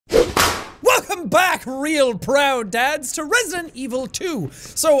back, real proud dads, to Resident Evil 2.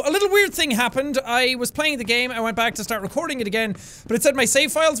 So, a little weird thing happened. I was playing the game, I went back to start recording it again, but it said my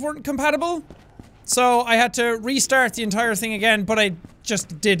save files weren't compatible. So, I had to restart the entire thing again, but I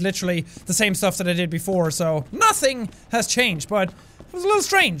just did literally the same stuff that I did before, so nothing has changed, but it was a little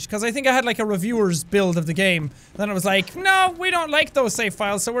strange, because I think I had like a reviewer's build of the game. And then it was like, no, we don't like those save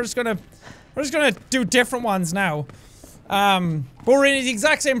files, so we're just gonna do different ones now. But we're in the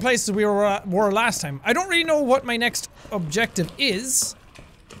exact same place as we were last time. I don't really know what my next objective is.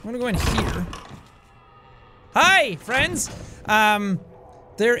 I'm gonna go in here. Hi, friends!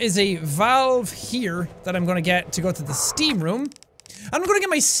 There is a valve here that I'm gonna get to go to the steam room. I'm gonna get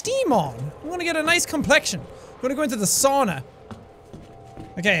my steam on. I'm gonna get a nice complexion. I'm gonna go into the sauna.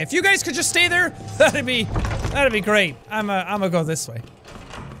 Okay, if you guys could just stay there, that'd be great. I'm gonna go this way.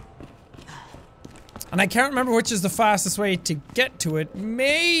 And I can't remember which is the fastest way to get to it.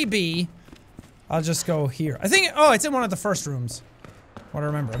 Maybe I'll just go here. I think, oh, it's in one of the first rooms. What I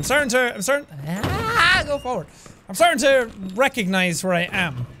remember. I'm starting go forward. I'm starting to recognize where I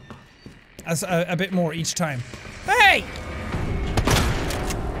am as a bit more each time. Hey!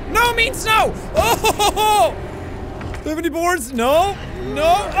 No means no! Oh! Do you have any boards? No?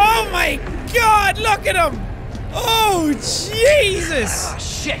 No? Oh my god, look at him! Oh, Jesus! Ah,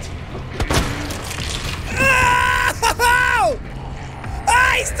 shit! Oh!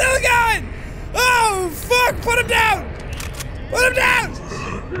 Ah, he's still going! Oh, fuck! Put him down! Put him down!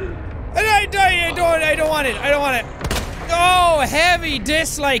 I don't want it. I don't want it. Oh, heavy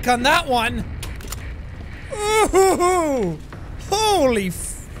dislike on that one. Ooh, holy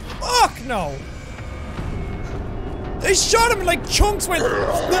fuck no! They shot him in like chunks with.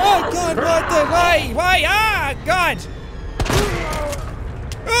 Oh god! What the? Why? Why? Ah, god!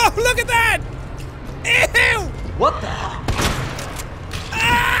 Oh, look at that! Ew! What the hell?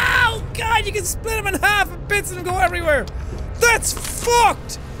 Oh god! You can split him in half and bits and go everywhere. That's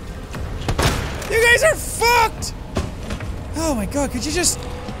fucked. You guys are fucked. Oh my god! Could you just?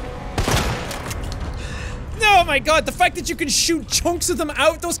 Oh my god! The fact that you can shoot chunks of them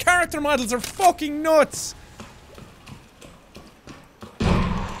out. Those character models are fucking nuts.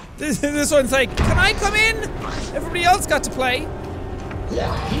 This one's like, can I come in? Everybody else got to play. Is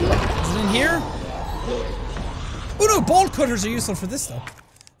it in here? Oh no, bolt cutters are useful for this though.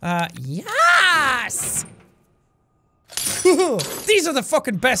 Yes! These are the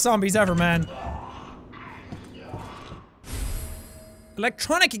fucking best zombies ever, man.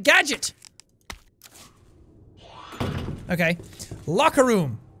 Electronic gadget. Okay. Locker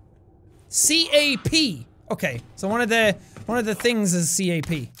room. CAP. Okay, so one of the things is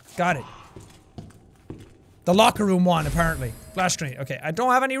CAP. Got it. The locker room one, apparently. Flash grenade. Okay, I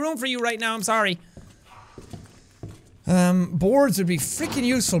don't have any room for you right now, I'm sorry. Boards would be freaking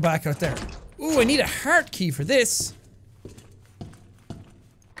useful back out there. Ooh, I need a heart key for this.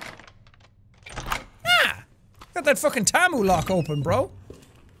 Ah! Got that fucking Tamu lock open, bro.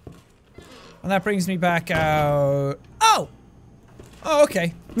 And that brings me back out. Oh! Oh,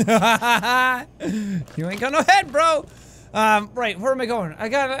 okay. You ain't got no head, bro! Right, where am I going? I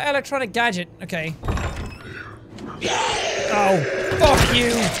got an electronic gadget. Okay. Oh, fuck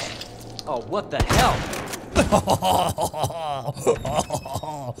you! Oh, what the hell?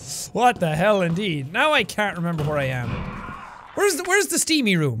 What the hell, indeed. Now I can't remember where I am. Where's the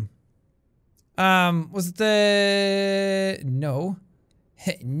steamy room? Was it the... No.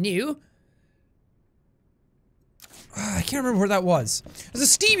 No? I can't remember where that was. There's a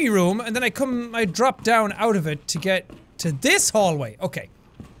steamy room, and then I drop down out of it to get to this hallway. Okay.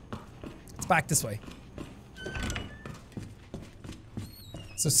 It's back this way.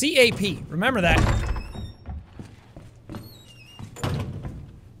 So CAP, remember that.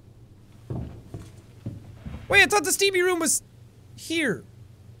 Wait, I thought the steamy room was here.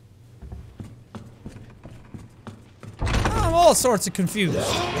 I'm all sorts of confused.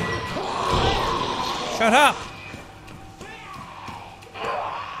 Shut up.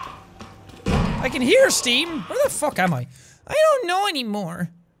 I can hear steam. Where the fuck am I? I don't know anymore.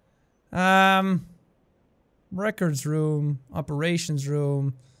 Records room, operations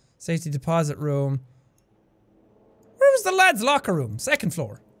room, safety deposit room. Where was the lads' locker room? Second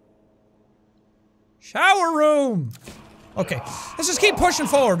floor. Shower room. Okay, let's just keep pushing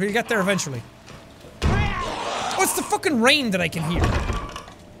forward. We'll get there eventually. What's the fucking rain that I can hear?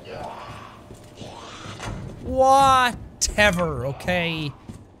 Whatever, okay.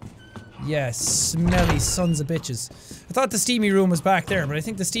 Yes, smelly sons of bitches. I thought the steamy room was back there, but I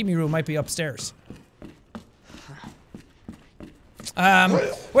think the steamy room might be upstairs.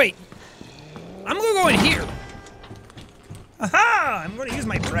 Wait. I'm gonna go in here. Aha! I'm gonna use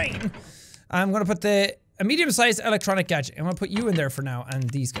my brain. I'm gonna put a medium-sized electronic gadget. I'm gonna put you in there for now, and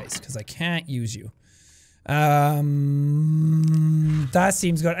these guys, because I can't use you. That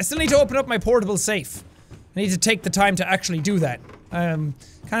seems good. I still need to open up my portable safe. I need to take the time to actually do that. Kind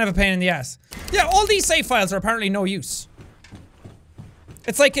of a pain in the ass. Yeah, all these save files are apparently no use.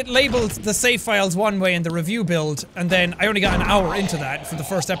 It's like it labeled the save files one way in the review build, and then I only got an hour into that for the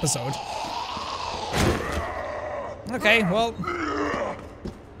first episode. Okay, well...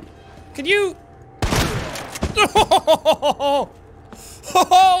 Can you... Oh!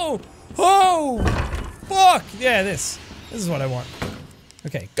 Oh! Oh! Fuck! Yeah, this. This is what I want.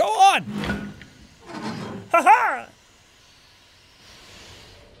 Okay, go on! Haha!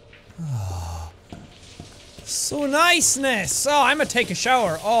 Oh. So niceness! Oh, I'm gonna take a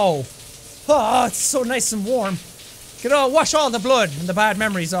shower. Oh. Oh, it's so nice and warm. Wash all the blood and the bad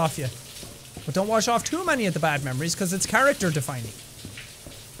memories off you. But don't wash off too many of the bad memories, because it's character defining.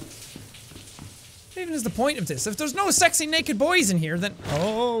 What even is the point of this? If there's no sexy naked boys in here, then...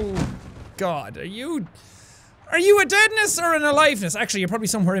 Oh, God. Are you a deadness or an aliveness? Actually, you're probably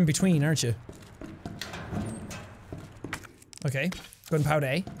somewhere in between, aren't you? Okay. Gunpowder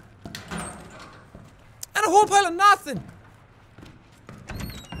A. And a whole pile of nothing!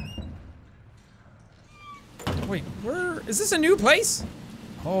 Wait, where... Is this a new place?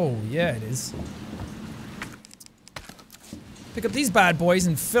 Oh, yeah, it is. Pick up these bad boys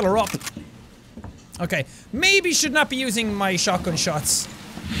and fill her up. Okay, maybe should not be using my shotgun shots.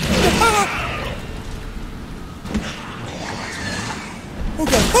 Oh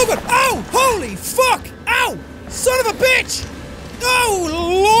god, oh god, ow! Holy fuck! Ow! Son of a bitch!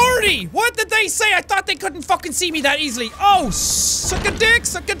 Oh lordy! What did they say? I thought they couldn't fucking see me that easily. Oh, suck a dick,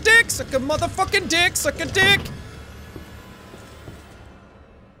 suck a dick, suck a motherfucking dick, suck a dick!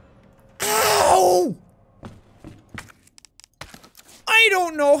 Ow! I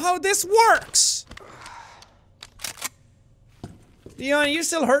don't know how this works! Leon, are you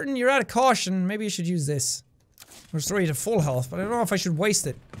still hurting? You're out of caution. Maybe you should use this. Restore you to full health, but I don't know if I should waste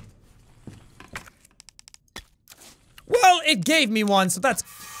it. Well, it gave me one, so that's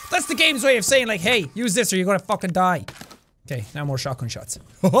the game's way of saying like, hey, use this or you're gonna fucking die. Okay, now more shotgun shots.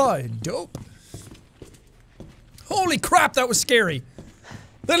 Haha, dope. Holy crap, that was scary.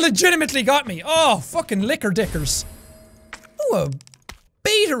 That legitimately got me. Oh, fucking liquor dickers. Oh, a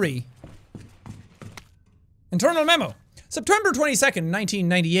battery. Internal memo. September 22nd,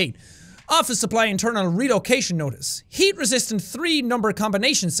 1998. Office supply internal relocation notice. Heat resistant 3 number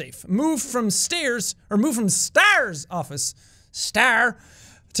combination safe. Move from stairs office. Star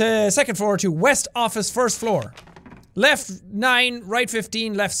to 2nd floor to west office 1st floor. Left 9, right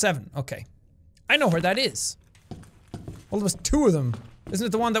 15, left 7. Okay. I know where that is. Well, there was 2 of them. Isn't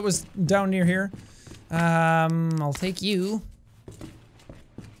it the one that was down near here? I'll take you.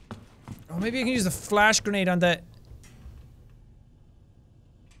 Oh, maybe I can use the flash grenade on the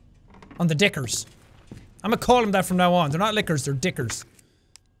dickers. I'm gonna call them that from now on. They're not lickers, they're dickers.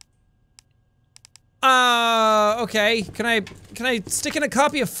 Okay. Can I stick in a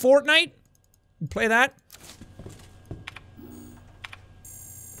copy of Fortnite? Play that?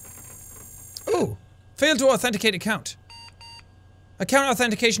 Ooh. Failed to authenticate account. Account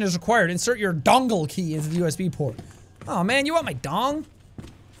authentication is required. Insert your dongle key into the USB port. Oh man, you want my dong?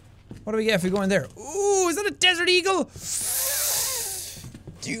 What do we get if we go in there? Ooh, is that a Desert Eagle?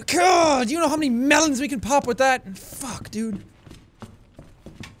 God, do you know how many melons we can pop with that? Fuck, dude.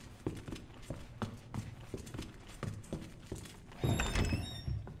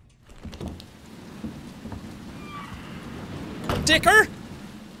 Dicker!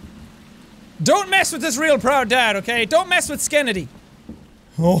 Don't mess with this real proud dad, okay? Don't mess with Skennedy.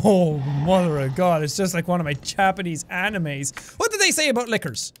 Oh, mother of God, it's just like one of my Japanese animes. What did they say about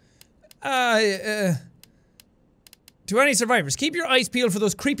liquors? To any survivors, keep your eyes peeled for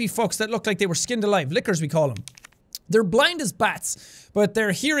those creepy fucks that look like they were skinned alive. Lickers, we call them. They're blind as bats, but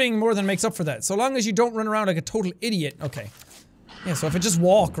their hearing more than makes up for that. So long as you don't run around like a total idiot. Okay. Yeah, so if I just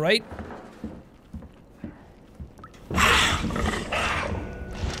walk, right?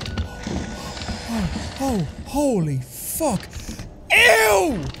 Oh, holy fuck.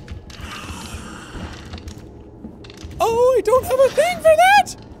 Ew! Oh, I don't have a thing for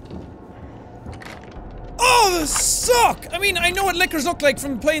that! Oh, those suck! I mean, I know what liquors look like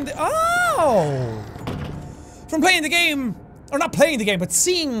from playing the- Oh! From playing the game, or not playing the game, but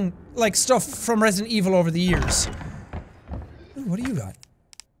seeing, like, stuff from Resident Evil over the years. Ooh, what do you got?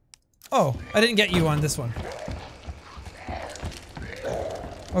 Oh, I didn't get you on this one.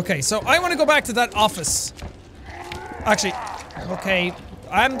 Okay, so I want to go back to that office. Actually, okay,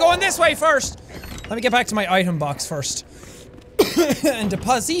 I'm going this way first! Let me get back to my item box first. and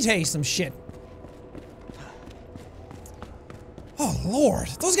deposit some shit. Oh lord,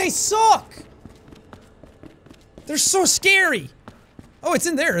 those guys suck! They're so scary! Oh, it's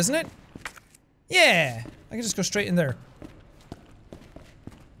in there, isn't it? Yeah, I can just go straight in there.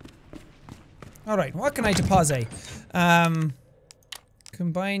 Alright, what can I deposit?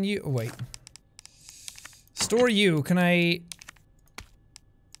 Combine you- oh, wait. Store you, can I...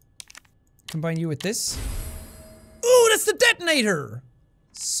 combine you with this? Ooh, that's the detonator!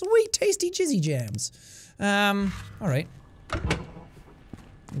 Sweet, tasty jizzy jams. Alright. I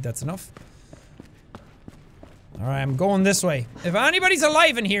think that's enough. Alright, I'm going this way. If anybody's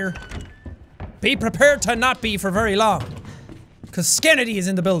alive in here, be prepared to not be for very long. Cause Skennedy is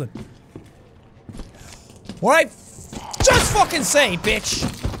in the building. What I just fucking say, bitch!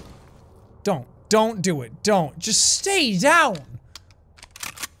 Don't do it. Don't. Just stay down!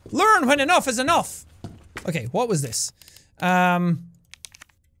 Learn when enough is enough! Okay, what was this?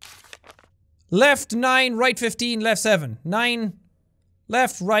 Left 9, right 15, left 7. 9,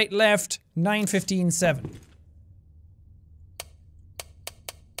 left, right, left, 9, 15, 7.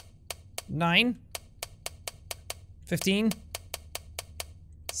 9, 15,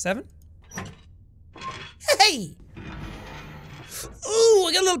 7. Hey! Ooh,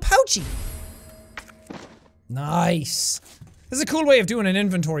 I got a little pouchy. Nice. This is a cool way of doing an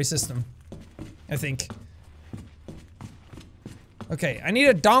inventory system, I think. Okay, I need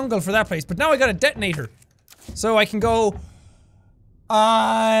a dongle for that place, but now I got a detonator. So I can go...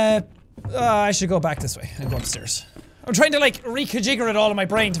 I should go back this way and go upstairs. I'm trying to like reconfigure it all in my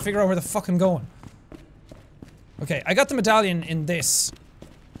brain to figure out where the fuck I'm going. Okay, I got the medallion in this.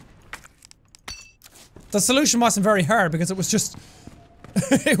 The solution wasn't very hard because it was just...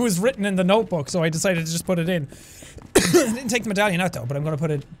 it was written in the notebook, so I decided to just put it in. I didn't take the medallion out though, but I'm gonna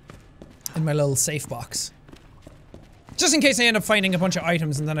put it in my little safe box. Just in case I end up finding a bunch of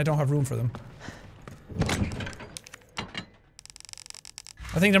items and then I don't have room for them.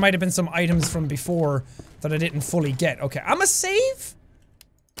 I think there might have been some items from before that I didn't fully get. Okay, I'm a save?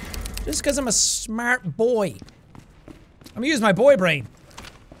 Just because I'm a smart boy. I'm gonna use my boy brain.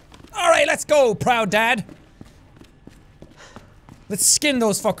 Alright, let's go, proud dad. Let's skin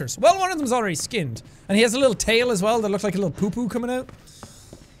those fuckers. Well, one of them's already skinned. And he has a little tail as well that looks like a little poo-poo coming out.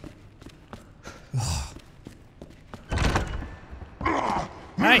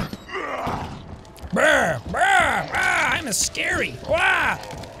 Hey. Brr, brr, brr, I'm a scary. Wah.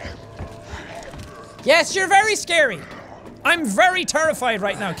 Yes, you're very scary. I'm very terrified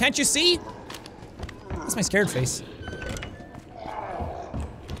right now. Can't you see? That's my scared face.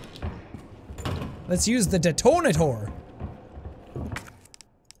 Let's use the detonator.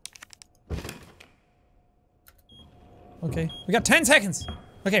 Okay, we got 10 seconds.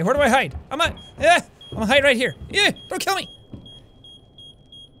 Okay, where do I hide? I'm gonna hide right here. Yeah, don't kill me.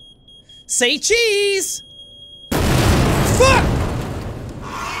 Say cheese! Fuck!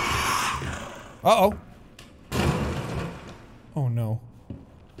 Uh-oh. Oh no.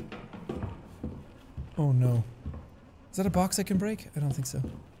 Oh no. Is that a box I can break? I don't think so.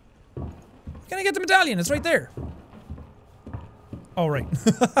 Can I get the medallion? It's right there. Oh, right.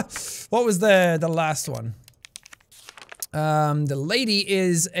 What was the last one? The lady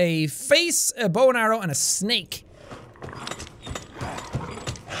is a face, a bow and arrow, and a snake.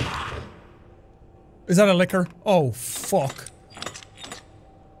 Is that a liquor? Oh, fuck.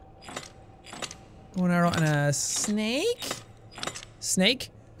 Bow and arrow and a snake? Snake?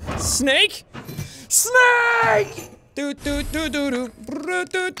 Snake? Snake! Do do do do do do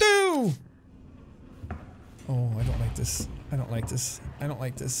do do. Oh, I don't like this. I don't like this. I don't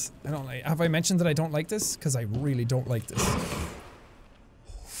like this. I don't like- have I mentioned that I don't like this? Because I really don't like this. Oh,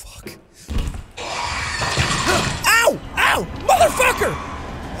 fuck. Ow! Ow! Motherfucker!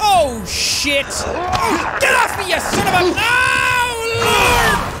 Oh, shit! Oh, get off me, you son of a- Oh,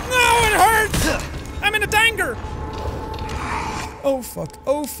 Lord! No, it hurts! I'm in a danger! Oh, fuck.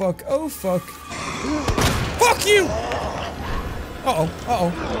 Oh, fuck. Oh, fuck. Fuck you! Uh-oh. Uh-oh.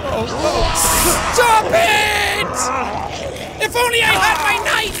 Uh-oh. Uh-oh. Stop it! If only I had my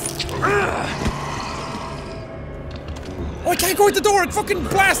knife! Oh, I can't go at the door. It fucking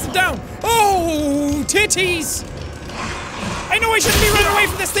blasted down. Oh, titties! I know I shouldn't be running away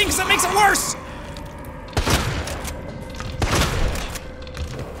from this thing because that makes it worse.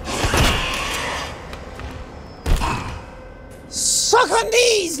 Suck on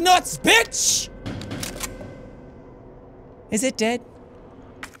these nuts, bitch! Is it dead?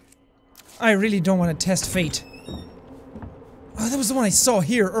 I really don't want to test fate. Oh, that was the one I saw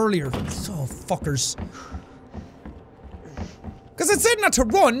here earlier. Oh, fuckers. Because it said not to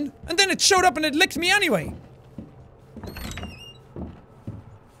run, and then it showed up and it licked me anyway.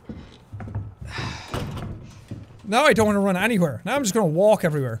 Now I don't want to run anywhere. Now I'm just gonna walk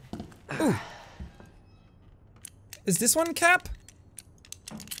everywhere. Ooh. Is this one Cap?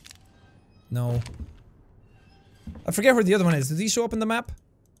 No. I forget where the other one is. Did these show up in the map?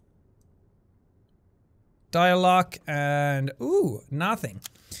 Dialogue and... Ooh, nothing.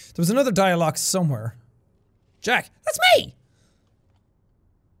 There was another dialogue somewhere. Jack, that's me!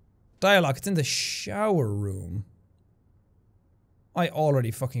 Dialogue, it's in the shower room. I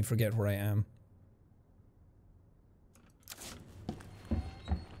already fucking forget where I am.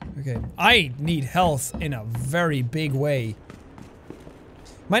 Okay, I need health in a very big way.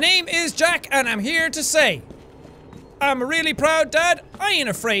 My name is Jack, and I'm here to say I'm a really proud dad. I ain't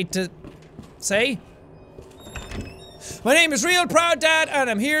afraid to say. My name is Real Proud Dad, and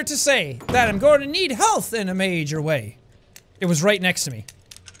I'm here to say that I'm going to need health in a major way. It was right next to me.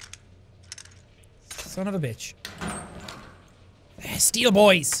 Son of a bitch. Steel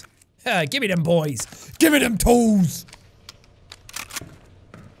boys. Give me them boys. Give me them toes.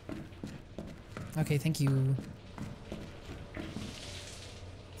 Okay, thank you.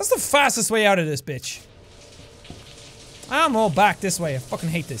 What's the fastest way out of this bitch? I'm all back this way. I fucking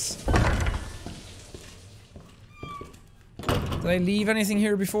hate this. Did I leave anything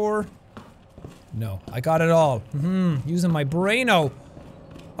here before? No, I got it all. Using my braino.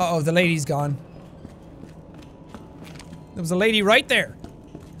 Uh-oh, the lady's gone. There was a lady right there.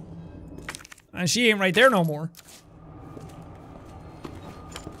 And she ain't right there no more.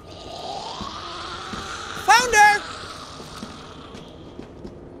 Found her!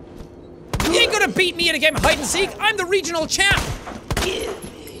 You ain't gonna beat me in a game of hide and seek. I'm the regional champ.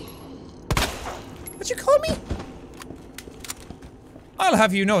 What'd you call me? I'll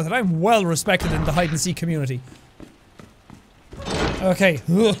have you know that I'm well respected in the hide and seek community. Okay,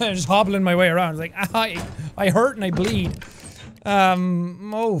 just hobbling my way around. Like, I hurt and I bleed.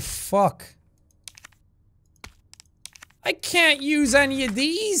 Oh fuck. I can't use any of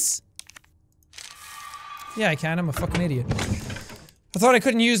these. Yeah, I can. I'm a fucking idiot. I thought I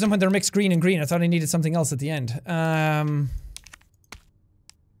couldn't use them when they're mixed green and green. I thought I needed something else at the end.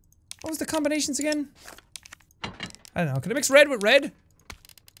 What was the combinations again? I don't know. Can I mix red with red?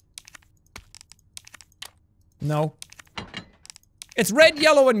 No. It's red,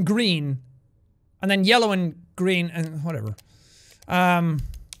 yellow, and green. And then yellow and green and whatever. Okay, I'm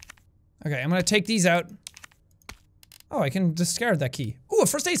gonna take these out. Oh, I can discard that key. Ooh, a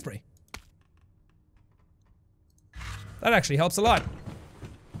first aid spray. That actually helps a lot.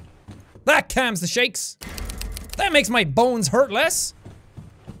 That calms the shakes. That makes my bones hurt less.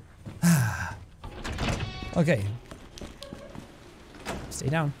 Okay. Stay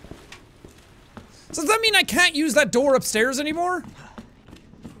down. So does that mean I can't use that door upstairs anymore?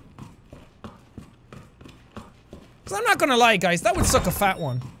 Cause I'm not gonna lie, guys, that would suck a fat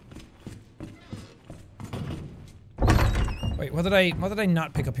one. Wait, what did I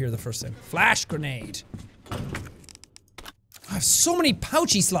not pick up here the first time? Flash grenade. I have so many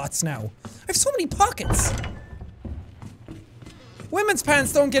pouchy slots now. I have so many pockets. Women's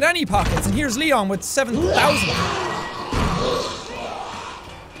pants don't get any pockets, and here's Leon with 7,000.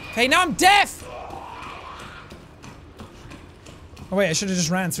 Okay, now I'm deaf! Oh wait, I should've just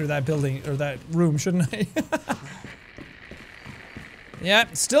ran through that building, or that room, shouldn't I? Yeah,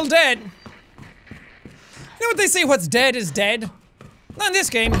 still dead. You know what they say, what's dead is dead? Not in this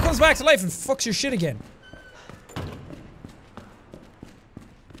game, it comes back to life and fucks your shit again.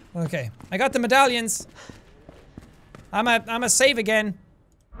 Okay, I got the medallions. I'm a save again.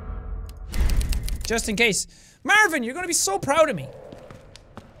 Just in case. Marvin, you're gonna be so proud of me.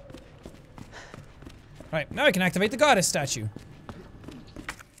 Right, now I can activate the goddess statue.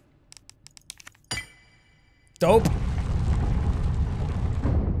 Dope.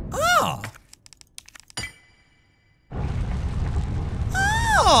 Ah!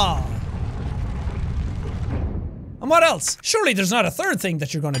 Ah! And what else? Surely there's not a third thing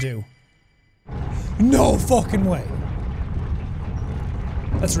that you're gonna do. No fucking way.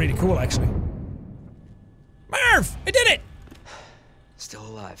 That's really cool, actually. Marv! I did it! Still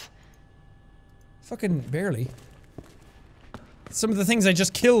alive. Fucking barely. Some of the things I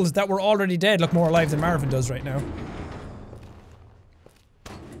just killed that were already dead look more alive than Marvin does right now.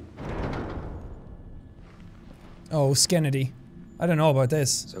 Oh, Skennedy. I don't know about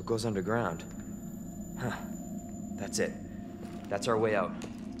this. So it goes underground. Huh. That's it. That's our way out.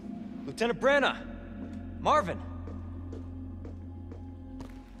 Lieutenant Branna! Marvin!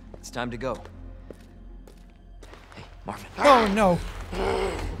 It's time to go. Hey, Marvin. Oh no.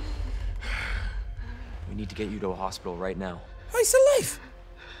 We need to get you to a hospital right now. Oh, he's alive!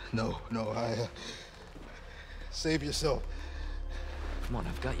 No, save yourself. Come on,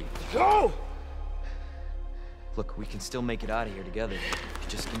 I've got you. Go! Look, we can still make it out of here together. You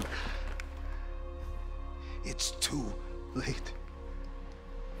just can... It's too late.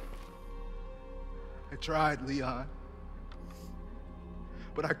 I tried, Leon.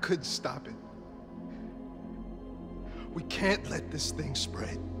 But I couldn't stop it. We can't let this thing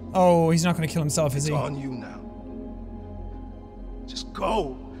spread. Oh, he's not gonna kill himself, is he? It's on you now. Just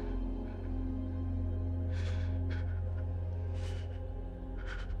go.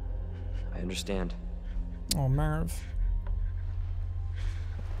 I understand. Oh, Marv.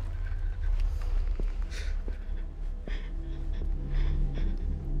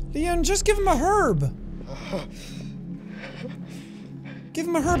 Leon, just give him a herb. Give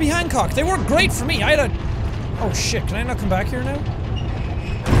him a Herbie Hancock. They work great for me. I had a... Oh shit, can I not come back here now?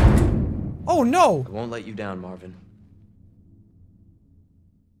 Oh no! I won't let you down, Marvin.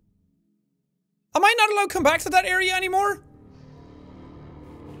 Am I not allowed to come back to that area anymore?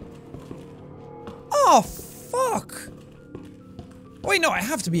 Oh, fuck! Wait, no, I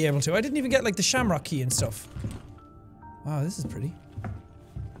have to be able to. I didn't even get, like, the shamrock key and stuff. Wow, this is pretty.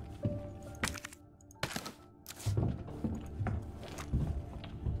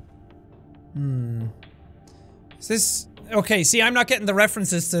 Is this... Okay, see, I'm not getting the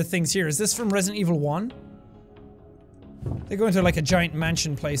references to things here. Is this from Resident Evil 1? They go into, like, a giant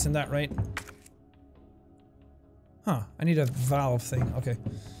mansion place and that, right? Huh, I need a valve thing. Okay.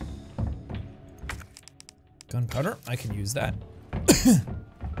 Gunpowder, I can use that.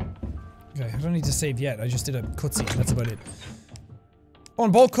 Okay, I don't need to save yet. I just did a cutscene, that's about it. Oh,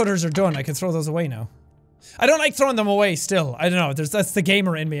 and bolt cutters are done. I can throw those away now. I don't like throwing them away still. I don't know, that's the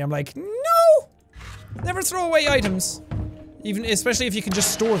gamer in me. I'm like, no! Never throw away items. Even, especially if you can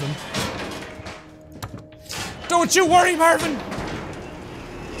just store them. Don't you worry, Marvin!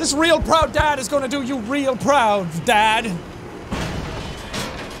 This real proud dad is gonna do you real proud, Dad.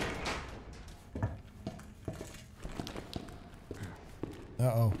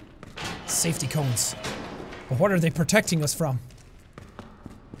 Uh-oh. Safety cones. But what are they protecting us from?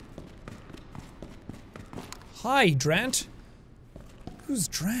 Hi, Drant. Who's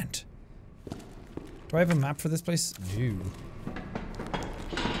Drant? Do I have a map for this place? No.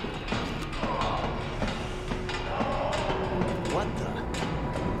 What the?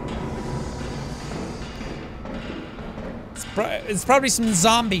 It's probably some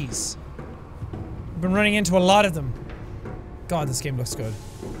zombies. I've been running into a lot of them. God, this game looks good.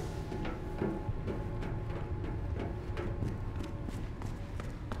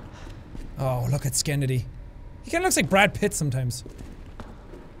 Oh, look at Skennedy. He kinda looks like Brad Pitt sometimes.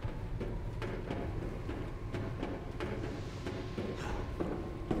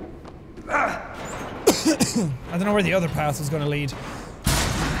 I don't know where the other path was gonna lead.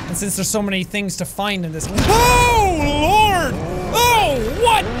 And since there's so many things to find in this- Oh, Lord! Oh,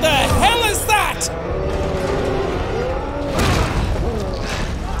 what the hell is that?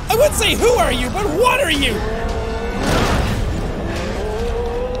 I would say who are you, but what are you?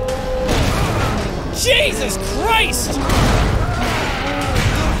 Jesus Christ!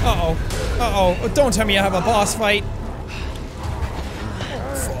 Uh-oh. Uh-oh. Don't tell me I have a boss fight.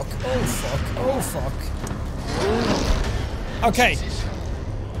 Oh, fuck. Oh, fuck. Oh, fuck. Okay.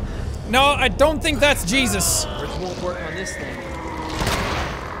 No, I don't think that's Jesus. Words won't work on this thing.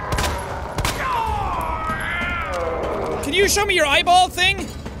 Can you show me your eyeball thing?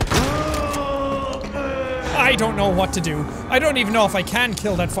 I don't know what to do. I don't even know if I can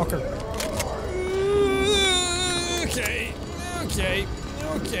kill that fucker. Okay. Okay.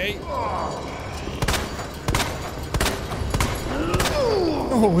 Okay.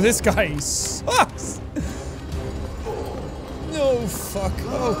 Oh, this guy sucks. No, fuck.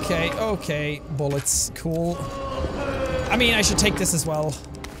 Okay, okay. Bullets. Cool. I mean, I should take this as well.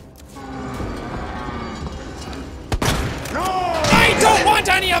 I don't want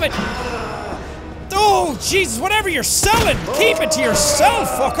any of it! Oh, Jesus, whatever you're selling, keep it to yourself,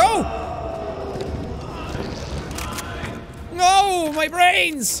 fucko! No, my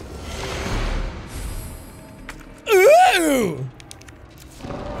brains! Ooh!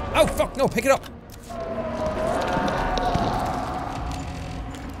 Oh, fuck, no, pick it up.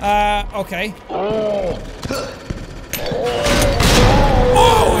 Okay. Oh,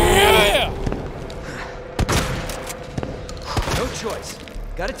 yeah! No choice.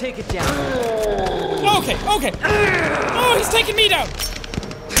 Gotta take it down. Okay, okay. Oh, he's taking me down.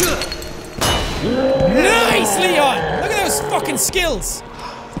 Nice, Leon! Look at those fucking skills.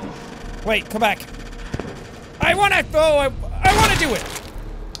 Wait, come back. I wanna, oh, I wanna do it.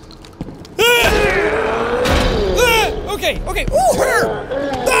 Okay, okay. Ooh, her!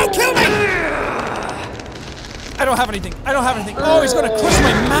 No, kill me! I don't have anything. I don't have anything. Oh, he's gonna crush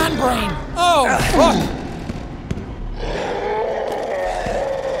my man brain. Oh, fuck.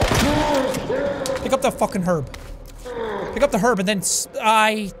 the fucking herb. Pick up the herb and then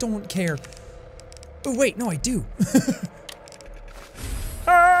I don't care. Oh wait, no I do.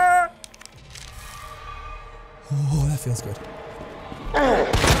 Oh, that feels good.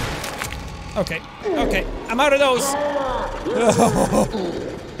 Okay, okay, I'm out of those.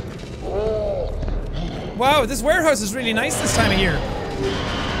 Wow, this warehouse is really nice this time of year.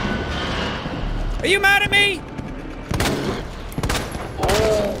 Are you mad at me?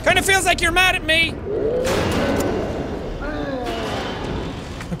 Kinda feels like you're mad at me.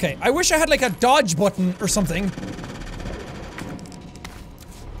 Okay, I wish I had like a dodge button or something.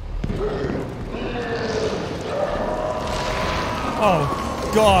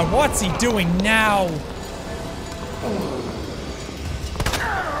 Oh God, what's he doing now?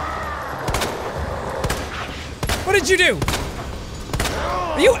 What did you do?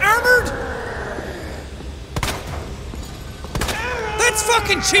 Are you armored? That's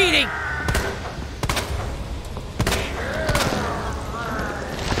fucking cheating!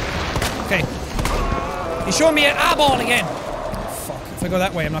 Okay. He's showing me an eyeball again. Fuck, if I go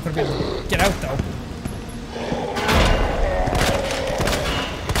that way, I'm not gonna be able to get out though.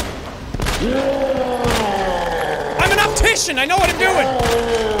 I'm an optician, I know what I'm doing!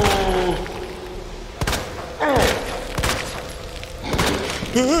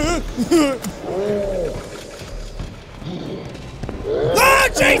 Oh,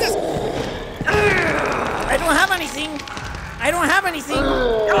 Jesus! I don't have anything. I don't have anything.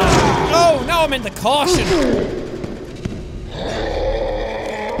 Oh, now I'm in the caution.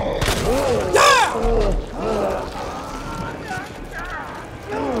 Ah!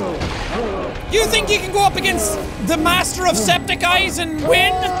 You think you can go up against the master of Septiceyes and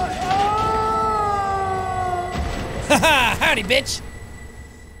win? Haha, howdy, bitch.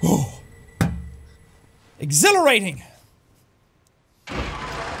 Oh. Exhilarating.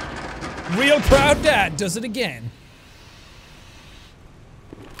 Real proud dad does it again.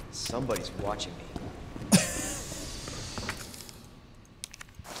 Somebody's watching me.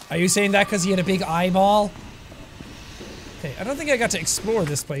 Are you saying that because he had a big eyeball? Okay, I don't think I got to explore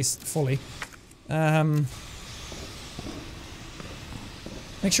this place fully.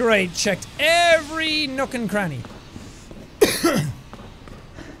 Make sure I checked every nook and cranny.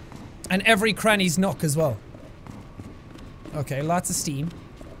 And every cranny's nook as well. Okay, lots of steam.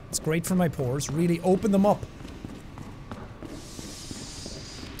 It's great for my pores. Really open them up.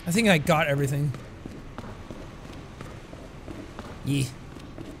 I think I got everything. Yeah.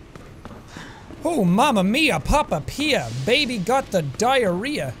 Oh, mamma mia, papa pia. Baby got the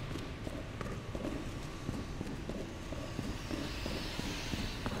diarrhea.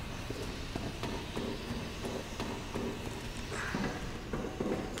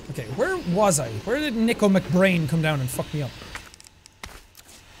 Okay, where was I? Where did Nico McBrain come down and fuck me up?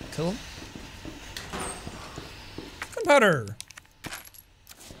 Cool. Gunpowder!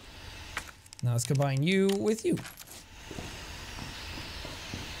 Now let's combine you with you.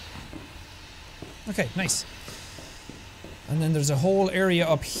 Okay, nice. And then there's a whole area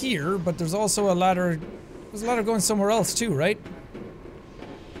up here, but there's also a ladder. There's a ladder going somewhere else too, right?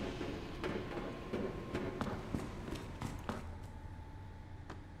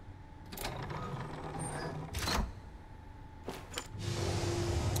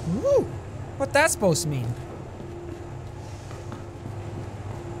 Woo! What that's supposed to mean?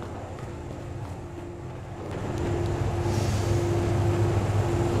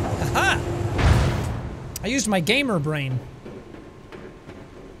 Aha! I used my gamer brain.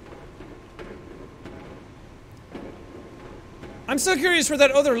 I'm still curious where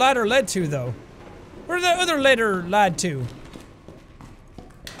that other ladder led to, though. Where did that other ladder led to?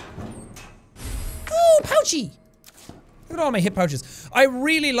 Oh, pouchy! Look at all my hip pouches. I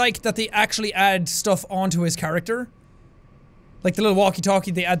really like that they actually add stuff onto his character. Like the little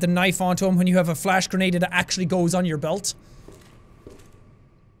walkie-talkie, they add the knife onto him when you have a flash grenade that actually goes on your belt.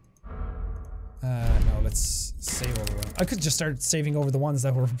 No, let's save over one. I could just start saving over the ones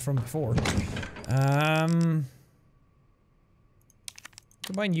that were from before.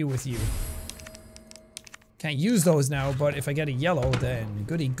 Combine you with you. Can't use those now, but if I get a yellow, then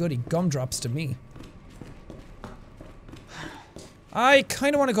goody goody gumdrops to me. I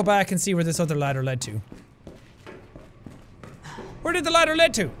kinda wanna go back and see where this other ladder led to. Where did the ladder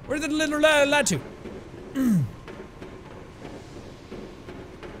lead to? Where did the little ladder lead to?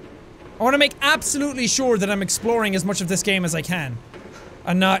 I want to make absolutely sure that I'm exploring as much of this game as I can.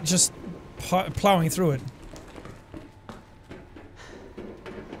 And not just plowing through it.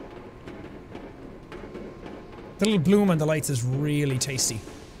 The little bloom on the lights is really tasty.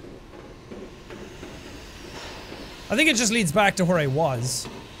 I think it just leads back to where I was.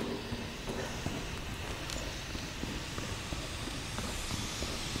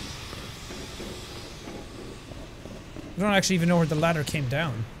 I don't actually even know where the ladder came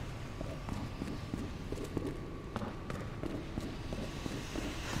down.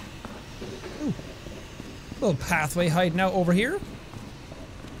 Ooh. Little pathway hiding out over here.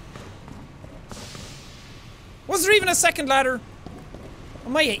 Was there even a second ladder?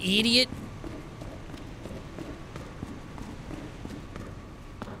 Am I an idiot?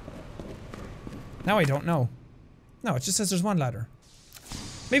 Now I don't know. No, it just says there's one ladder.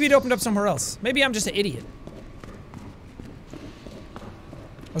 Maybe it opened up somewhere else. Maybe I'm just an idiot.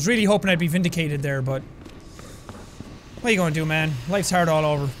 I was really hoping I'd be vindicated there, but... What are you gonna do, man? Life's hard all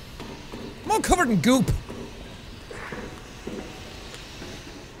over. I'm all covered in goop.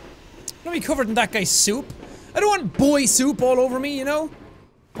 I don't be covered in that guy's soup. I don't want boy soup all over me, you know?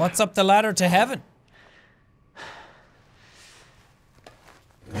 What's up the ladder to heaven?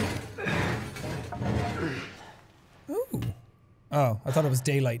 Ooh. Oh, I thought it was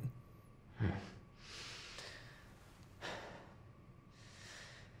daylight.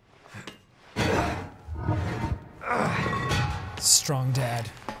 Strong dad.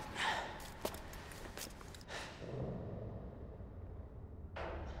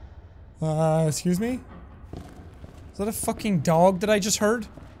 Excuse me? Is that a fucking dog that I just heard?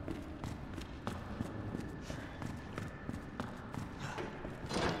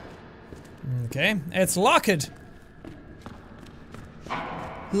 Okay, it's Lockett.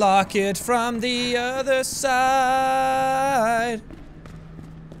 Lock it from the other side.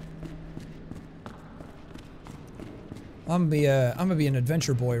 I'm gonna be an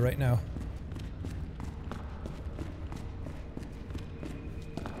adventure boy right now.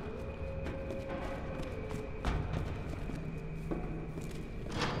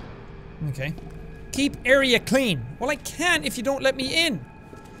 Okay. Keep area clean. Well, I can't if you don't let me in.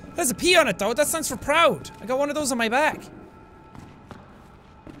 There's a P on it though. That stands for proud. I got one of those on my back.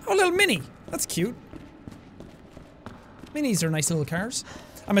 Oh, a little mini. That's cute. Minis are nice little cars.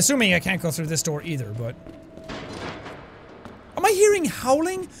 I'm assuming I can't go through this door either, but... Am I hearing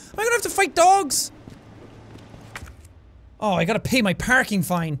howling? Am I gonna have to fight dogs? Oh, I gotta pay my parking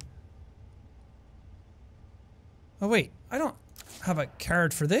fine. Oh wait, I don't have a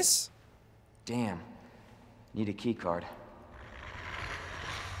card for this. Damn. Need a key card.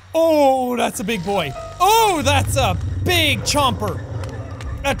 Oh, that's a big boy. Oh, that's a big chomper.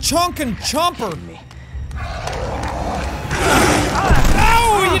 A chonkin' chomper.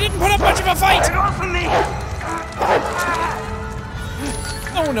 No, you didn't put up much of a fight. Get off of me!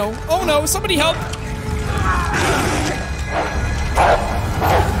 Oh no, oh no, somebody help.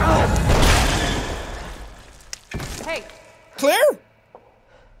 Hey, Claire?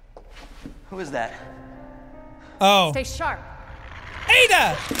 Who is that? Oh. stay sharp.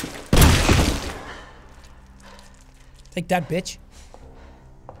 Ada! Take that, bitch.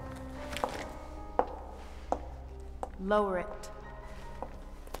 Lower it.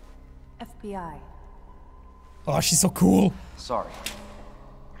 FBI. Oh, she's so cool. Sorry.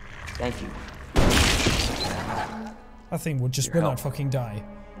 Thank you. That thing would just will not fucking die.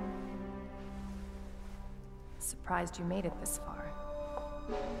 Surprised you made it this far.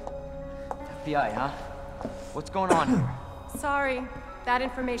 FBI, huh? What's going on here? Sorry, that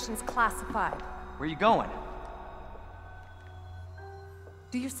information's classified. Where you going?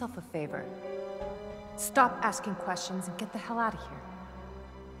 Do yourself a favor. Stop asking questions and get the hell out of here.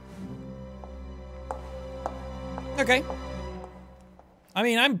 Okay. I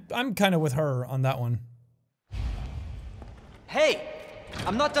mean, I'm kind of with her on that one. Hey!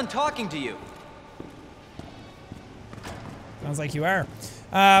 I'm not done talking to you! Sounds like you are.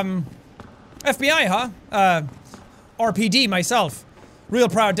 FBI, huh? RPD myself. Real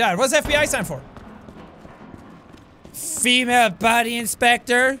proud dad. What does FBI stand for? Female body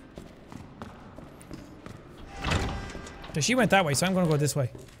inspector. So she went that way, so I'm gonna go this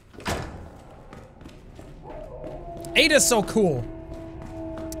way. Ada's so cool.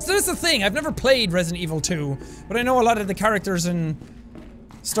 So that's the thing, I've never played Resident Evil 2, but I know a lot of the characters and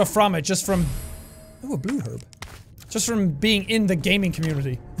stuff from it, just from... Ooh, a blue herb. Just from being in the gaming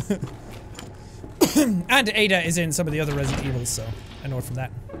community. And Ada is in some of the other Resident Evils, so I know it from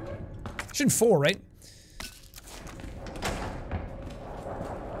that. She's in 4, right?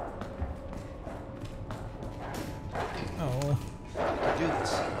 Oh. Do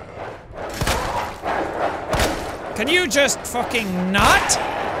this. Can you just fucking not?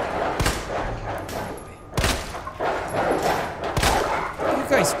 You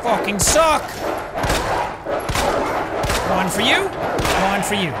guys fucking suck! One for you, one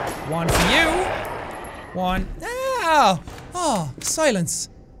for you, one for you, one. Ah! Oh, silence.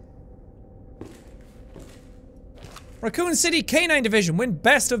 Raccoon City Canine Division win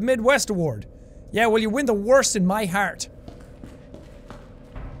Best of Midwest Award. Yeah, well, you win the worst in my heart.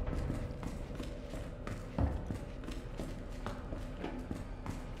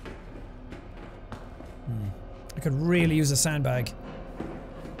 could really use a sandbag.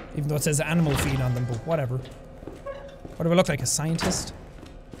 Even though it says animal feed on them, but whatever. What do I look like, a scientist?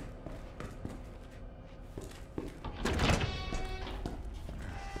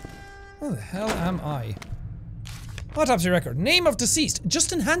 Who the hell am I? Autopsy record. Name of deceased,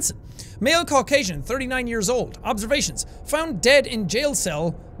 Justin Hansen. Male Caucasian, 39 years old. Observations. Found dead in jail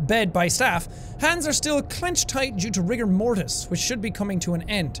cell bed by staff. Hands are still clenched tight due to rigor mortis, which should be coming to an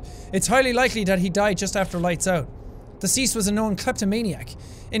end. It's highly likely that he died just after lights out. Deceased was a known kleptomaniac,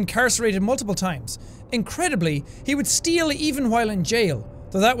 incarcerated multiple times. Incredibly, he would steal even while in jail,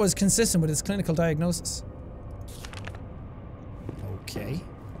 though that was consistent with his clinical diagnosis. Okay.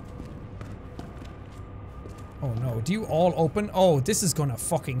 Oh no, do you all open? Oh, this is gonna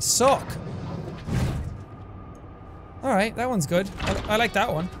fucking suck. Alright, that one's good. I like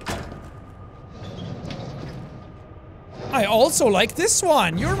that one. I also like this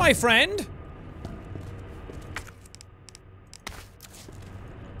one. You're my friend.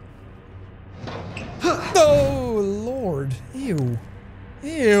 Oh, Lord. Ew.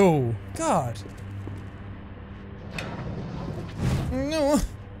 Ew. God. No.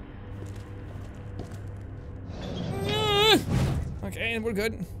 Okay, we're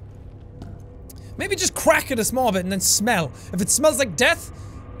good. Maybe just crack it a small bit and then smell. If it smells like death,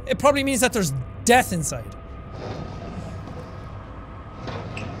 it probably means that there's death inside.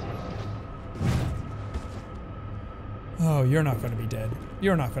 Oh, you're not gonna be dead.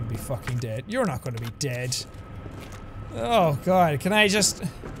 You're not gonna be fucking dead. You're not gonna be dead. Oh god, can I just...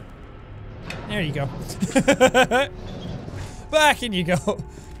 There you go. Back in you go.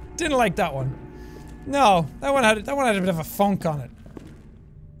 Didn't like that one. No, that one had a bit of a funk on it.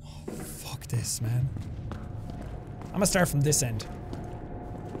 Oh, fuck this, man. I'm gonna start from this end.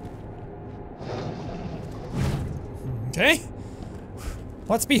 Okay.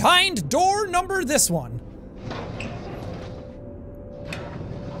 What's behind door number this one?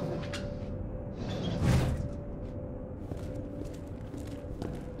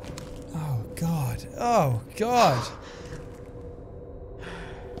 Oh god. Oh god.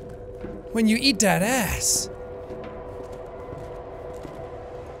 When you eat that ass.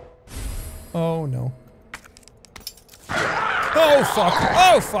 Oh no. Oh fuck.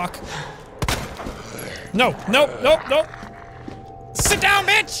 Oh fuck. No, no, no, no. Sit down,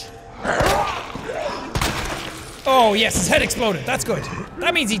 bitch! Oh yes, his head exploded. That's good.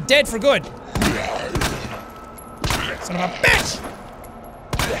 That means he's dead for good. Son of a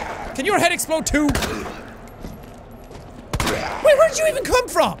bitch! Can your head explode too? Wait, where did you even come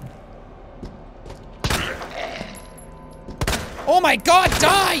from? Oh my god,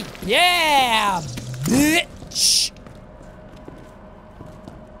 die! Yeah! Bitch!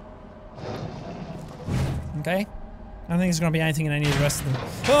 Okay. I don't think there's gonna be anything in any of the rest of them.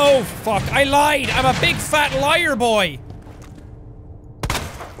 Oh, fuck. I lied! I'm a big fat liar boy!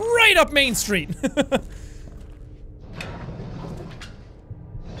 Right up Main Street!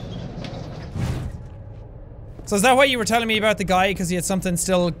 So is that what you were telling me about the guy, because he had something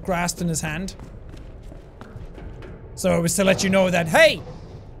still grasped in his hand? So it was to let you know that, hey!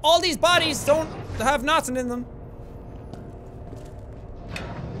 All these bodies don't have nothing in them.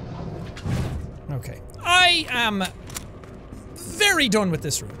 Okay. I am very done with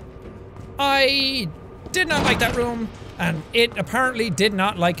this room. I did not like that room, and it apparently did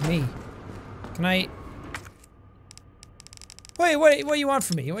not like me. Can I... Wait, what do you want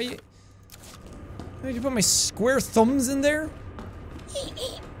from me? What did you put my square thumbs in there?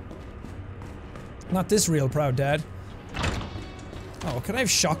 Not this real proud, Dad. Oh, can I have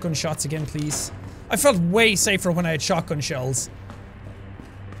shotgun shots again, please? I felt way safer when I had shotgun shells.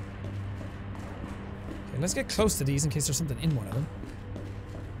 Okay, let's get close to these in case there's something in one of them.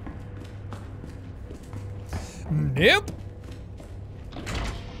 Nope.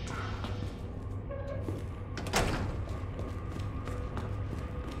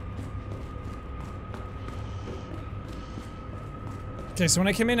 Okay, so when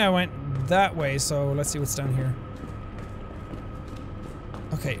I came in, I went that way, so let's see what's down here.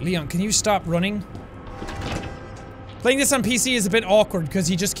 Okay, Leon, can you stop running? Playing this on PC is a bit awkward because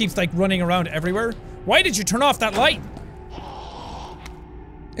he just keeps, like, running around everywhere. Why did you turn off that light?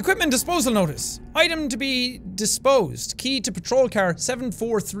 Equipment disposal notice. Item to be disposed. Key to patrol car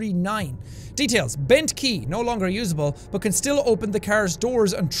 7439. Details. Bent key, no longer usable, but can still open the car's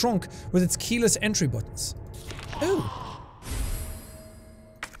doors and trunk with its keyless entry buttons. Ooh.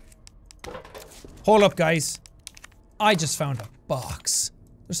 Hold up, guys. I just found a box.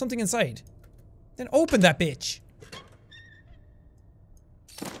 There's something inside. Then open that bitch.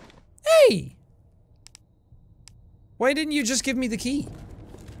 Hey! Why didn't you just give me the key?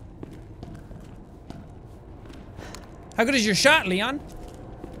 How good is your shot, Leon?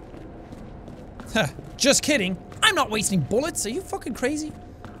 Huh, just kidding. I'm not wasting bullets. Are you fucking crazy?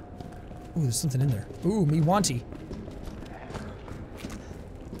 Ooh, there's something in there. Ooh, me wanty.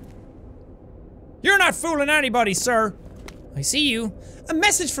 You're not fooling anybody, sir. I see you. A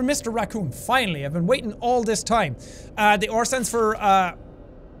message from Mr. Raccoon. Finally, I've been waiting all this time. The R stands for,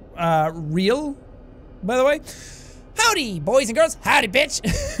 real, by the way. Howdy, boys and girls. Howdy, bitch.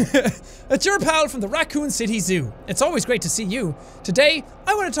 It's your pal from the Raccoon City Zoo. It's always great to see you. Today,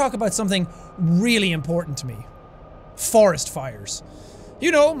 I want to talk about something really important to me. Forest fires.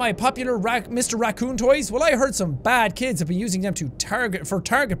 You know, my popular Mr. Raccoon toys? Well, I heard some bad kids have been using them for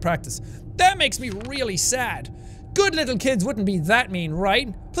target practice. That makes me really sad. Good little kids wouldn't be that mean,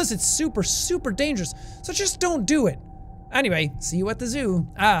 right? Plus, it's super, super dangerous, so just don't do it. Anyway, see you at the zoo.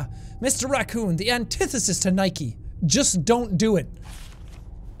 Ah, Mr. Raccoon, the antithesis to Nike. Just don't do it.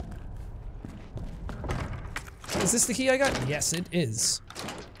 Is this the key I got? Yes, it is.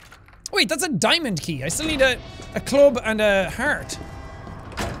 Wait, that's a diamond key. I still need a club and a heart.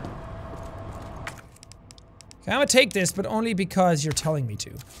 Okay, I'm gonna take this, but only because you're telling me to.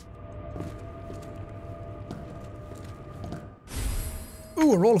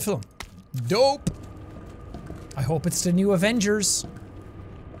 Ooh, a roll of film. Dope. I hope it's the new Avengers.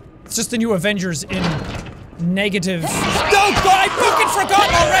 It's just the new Avengers in negative. Oh god, I fucking forgot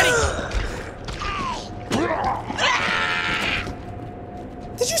already!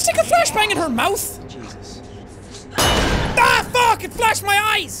 Did you stick a flashbang in her mouth? Jesus. Ah, fuck! It flashed my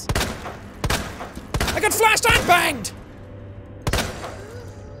eyes! I got flashed and banged!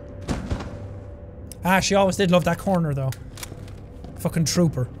 Ah, she always did love that corner, though. Fucking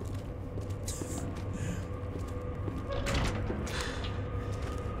trooper.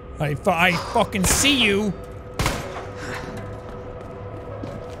 I fucking see you!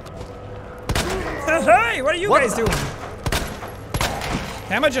 Hey, what are you guys doing?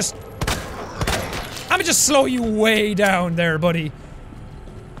 I'ma just slow you way down there, buddy.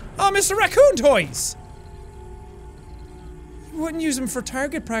 Oh, Mr. Raccoon toys! You wouldn't use them for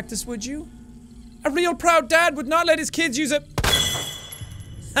target practice, would you? A real proud dad would not let his kids use it.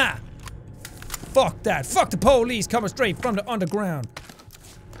 Ha! Fuck that. Fuck the police coming straight from the underground.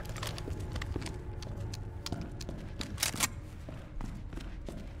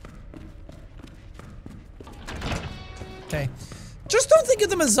 Okay. Just don't think of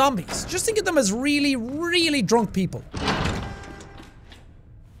them as zombies. Just think of them as really, really drunk people.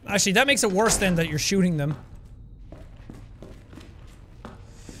 Actually, that makes it worse then that you're shooting them.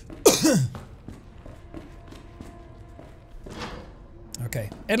 Okay.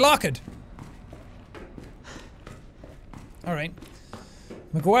 Ed Lockett. Alright. I'm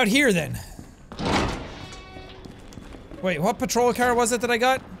gonna go out here then. Wait, what patrol car was it that I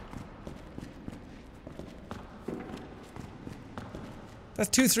got? That's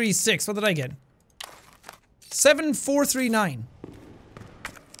 236. What did I get? 7439.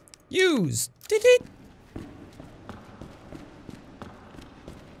 Use. Did it?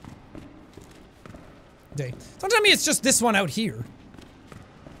 Okay. Don't tell me it's just this one out here.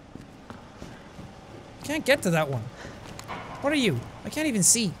 Can't get to that one. What are you? I can't even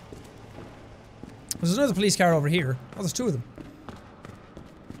see. There's another police car over here. Oh, there's two of them.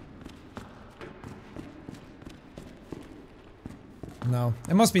 No,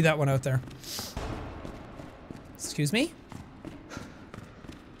 it must be that one out there. Excuse me?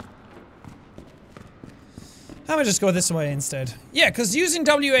 I'm gonna just go this way instead. Yeah, because using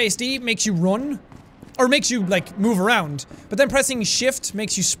WASD makes you run. Or makes you, like, move around. But then pressing shift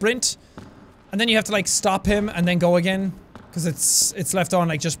makes you sprint. And then you have to, like, stop him and then go again. Because it's left on,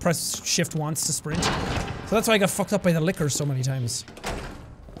 like, just press shift once to sprint. So that's why I got fucked up by the lickers so many times.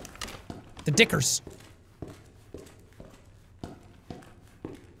 The dickers.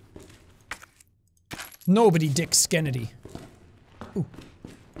 Nobody dicks Kennedy. Ooh.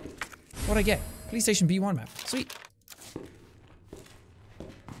 What'd I get? Police Station B1 map. Sweet.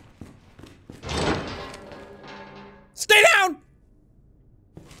 Stay down!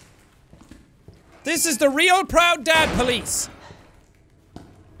 This is the real proud dad police.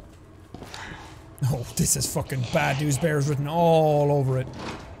 Oh, this is fucking bad news bears written all over it.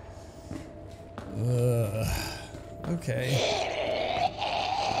 Okay.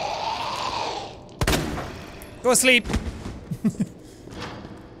 Go sleep.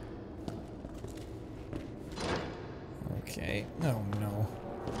 Okay. Oh no.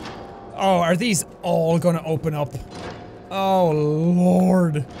 Oh, are these all gonna open up? Oh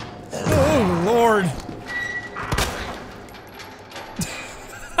lord. Oh lord.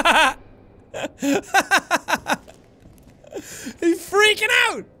 He's freaking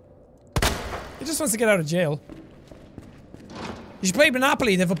out! He just wants to get out of jail. You should play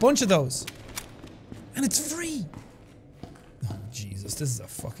Monopoly, they have a bunch of those. And it's free! Oh, Jesus, this is a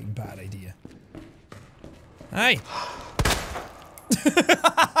fucking bad idea. Hey!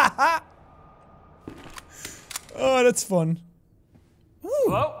 Oh, that's fun. Ooh.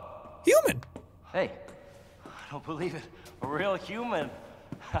 Hello? Human! Hey. I don't believe it. A real human.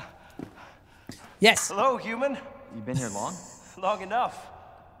 Yes. Hello, human. You been here long? Long enough.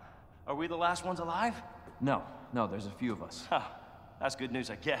 Are we the last ones alive? No, there's a few of us. Huh. That's good news,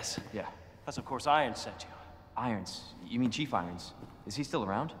 I guess. Yeah. That's of course Irons sent you. Irons? You mean Chief Irons? Is he still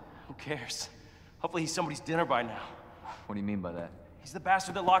around? Who cares? Hopefully he's somebody's dinner by now. What do you mean by that? He's the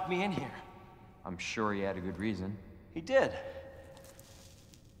bastard that locked me in here. I'm sure he had a good reason. He did.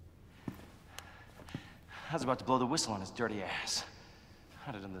 I was about to blow the whistle on his dirty ass.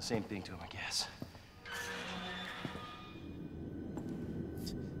 I'd have done the same thing to him, I guess.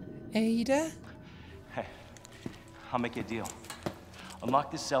 Ada? Hey, I'll make you a deal.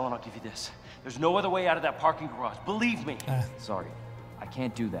 Unlock this cell and I'll give you this. There's no other way out of that parking garage, believe me. Sorry, I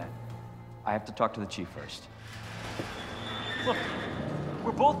can't do that. I have to talk to the chief first. Look,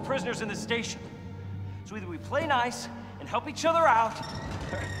 we're both prisoners in this station. So either we play nice and help each other out,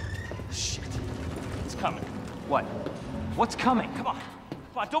 or... Shit. It's coming. What? What's coming? Come on.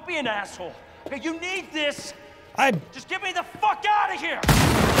 Come on, don't be an asshole. Okay, you need this. I'm... Just get me the fuck out of here!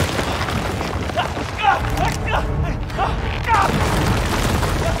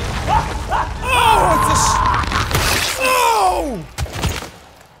 Oh,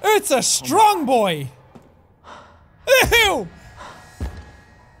 it's a strong boy! Ew!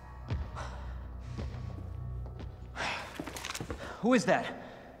 Who is that?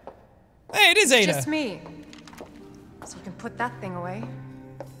 Hey, it is Ada. Just me. So you can put that thing away.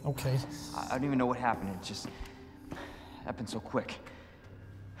 Okay. I don't even know what happened. It just happened so quick.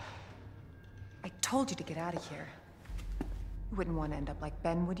 I told you to get out of here. You wouldn't want to end up like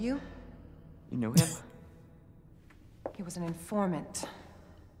Ben, would you? You knew him? He was an informant.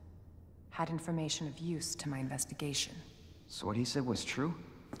 Had information of use to my investigation. So what he said was true?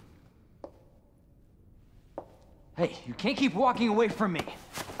 Hey, you can't keep walking away from me.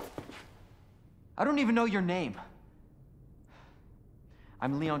 I don't even know your name.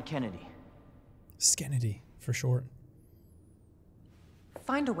 I'm Leon Kennedy. Skennedy, for short.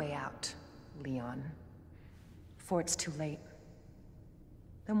 Find a way out, Leon. Before it's too late.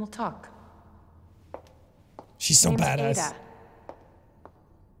 Then we'll talk. She's so Name's badass. Ada.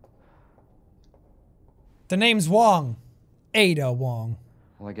 The name's Wong. Ada Wong.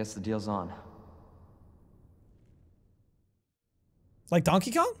 Well, I guess the deal's on. Like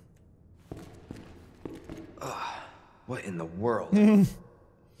Donkey Kong? What in the world?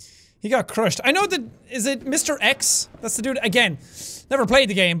 He got crushed. I know that, is it Mr. X? That's the dude, again, never played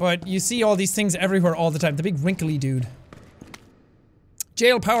the game, but you see all these things everywhere all the time. The big wrinkly dude.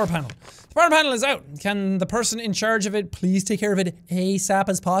 Jail power panel. The power panel is out. Can the person in charge of it please take care of it ASAP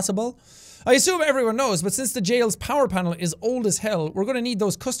as possible? I assume everyone knows, but since the jail's power panel is old as hell, we're gonna need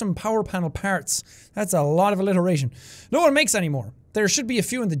those custom power panel parts. That's a lot of alliteration. No one makes any more. There should be a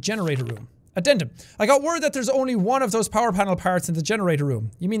few in the generator room. Addendum. I got word that there's only one of those power panel parts in the generator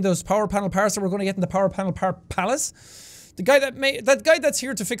room. You mean those power panel parts that we're gonna get in the power panel part palace? The guy that guy that's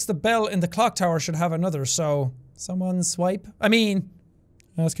here to fix the bell in the clock tower should have another, so... Someone swipe? I mean...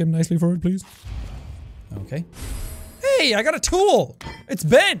 Ask him nicely for it, please. Okay. Hey, I got a tool! It's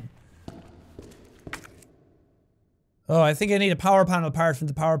Ben! Oh, I think I need a power panel part from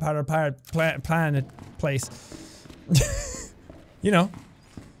the power panel part planet place. You know.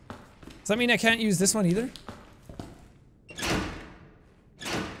 Does that mean I can't use this one either?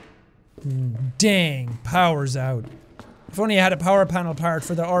 Dang, power's out. If only I had a power panel part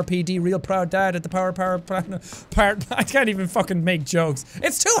for the RPD, real proud dad at the power panel part. I can't even fucking make jokes.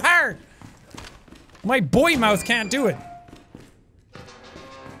 It's too hard! My boy mouth can't do it.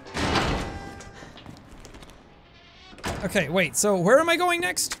 Okay, wait, so where am I going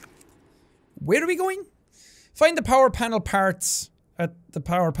next? Where are we going? Find the power panel parts at the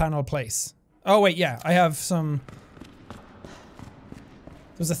power panel place. Oh wait, yeah, I have some...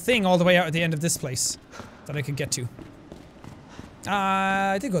 There's a thing all the way out at the end of this place that I could get to.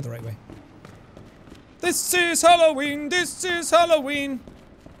 I did go the right way. This is Halloween, this is Halloween.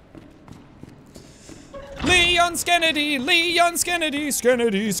 Leon Skennedy, Leon Skennedy,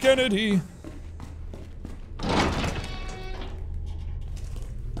 Skennedy, Skennedy.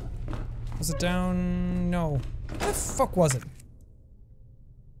 Was it down? No. What the fuck was it?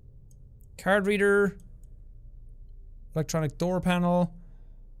 Card reader. Electronic door panel.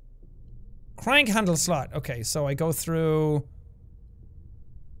 Crank handle slot. Okay, so I go through...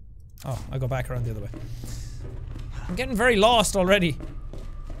 Oh, I go back around the other way. I'm getting very lost already.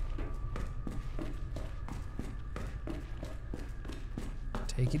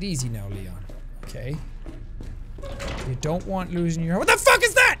 Take it easy now, Leon. Okay. You don't want losing your- What the fuck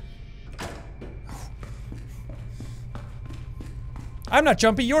is that?! I'm not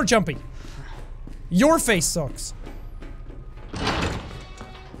jumpy, you're jumpy. Your face sucks.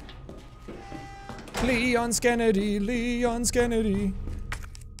 Leon Kennedy, Leon Kennedy.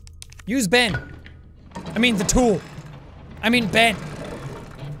 Use Ben. I mean the tool. I mean Ben.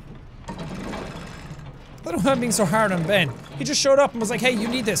 I don't know I'm being so hard on Ben. He just showed up and was like, hey, you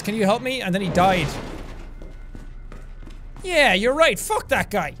need this, can you help me? And then he died. Yeah, you're right, fuck that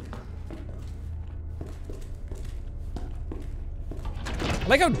guy. I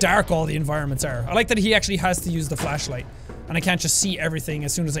like how dark all the environments are. I like that he actually has to use the flashlight. And I can't just see everything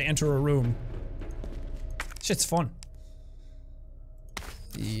as soon as I enter a room. Shit's fun.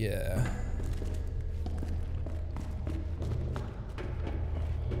 Yeah.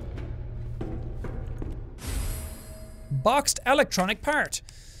 Boxed electronic part.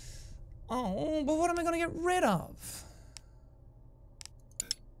 Oh, but what am I gonna get rid of?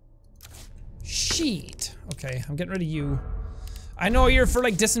 Shit. Okay, I'm getting rid of you. I know you're for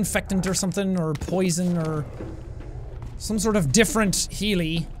like disinfectant or something, or poison, or some sort of different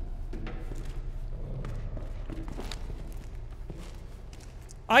Healy.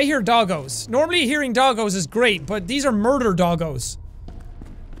 I hear doggos. Normally hearing doggos is great, but these are murder doggos.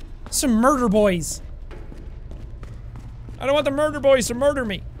 Some murder boys. I don't want the murder boys to murder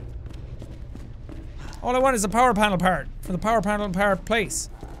me. All I want is a power panel part from the power panel part place.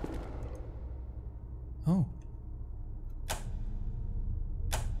 Oh.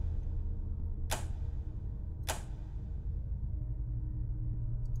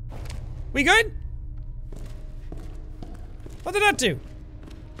 We good? What did that do?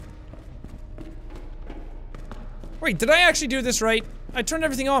 Wait, did I actually do this right? I turned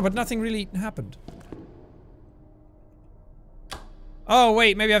everything on, but nothing really happened. Oh,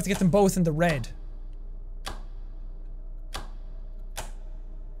 wait, maybe I have to get them both in the red.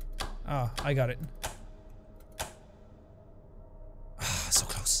 Oh, I got it. Ah, so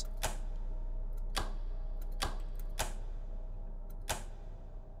close.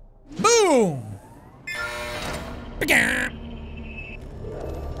 Boom!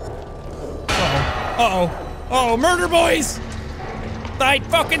 Uh-oh. Uh-oh. Uh-oh, murder boys! I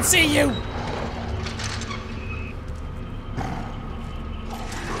fucking see you!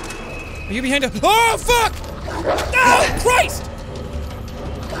 Are you behind a- Oh, fuck! Oh, Christ!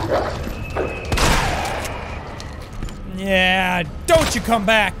 Yeah, don't you come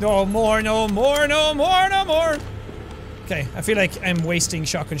back! No more, no more, no more, no more! Okay, I feel like I'm wasting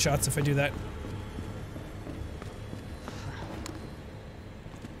shotgun shots if I do that.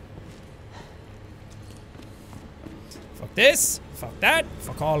 Fuck this, fuck that,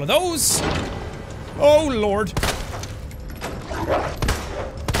 fuck all of those. Oh, Lord.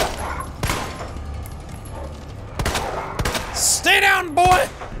 Stay down, boy!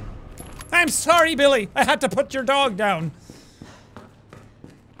 I'm sorry, Billy. I had to put your dog down.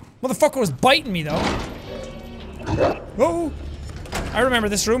 Motherfucker was biting me, though. Oh! I remember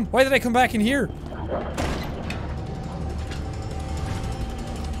this room. Why did I come back in here?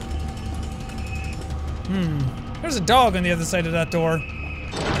 There's a dog on the other side of that door.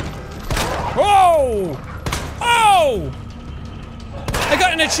 Whoa! Oh! I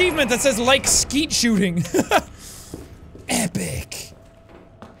got an achievement that says like skeet shooting. Epic.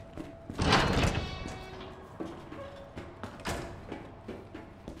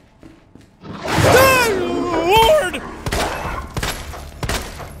 Oh, Lord!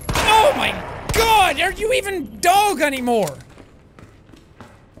 Oh my God! Are you even dog anymore?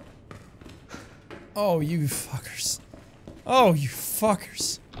 Oh, you fuckers. Oh, you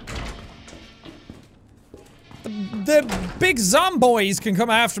fuckers. The big zomboys can come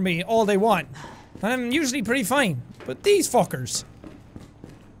after me all they want. I'm usually pretty fine. But these fuckers.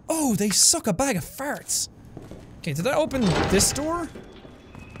 Oh, they suck a bag of farts. Okay, did I open this door?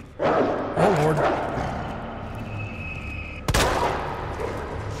 Oh, Lord.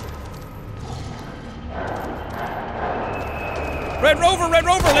 Red Rover,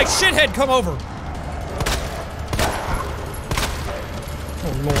 like shithead, come over.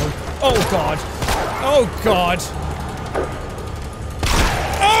 Oh, Lord. Oh, God. Oh, God.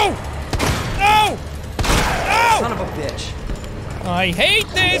 Oh! Oh! Oh! Son of a bitch. I hate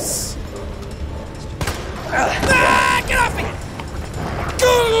this! Ah! Get off me!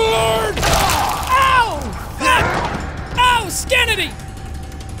 Good Lord! Ow! Fuck! Ow! Scannity!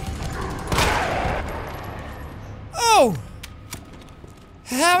 Oh!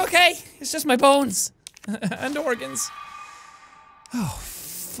 Okay, it's just my bones. And organs. Oh,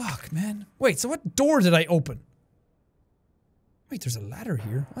 fuck, man. Wait, so what door did I open? Wait, there's a ladder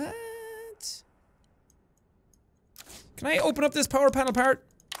here. What? Can I open up this power panel part?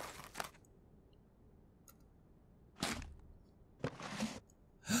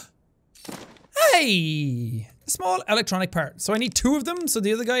 Hey! A small electronic part. So I need 2 of them, so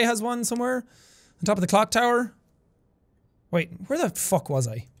the other guy has one somewhere on top of the clock tower. Wait, where the fuck was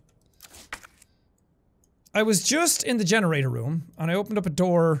I? I was just in the generator room, and I opened up a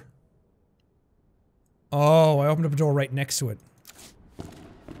door. Oh, I opened up a door right next to it.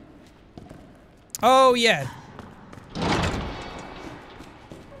 Oh, yeah. There's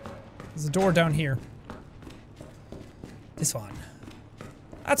a door down here. This one.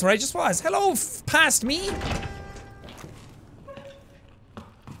 That's where I just was. Hello, past me.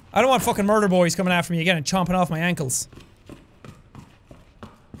 I don't want fucking murder boys coming after me again and chomping off my ankles.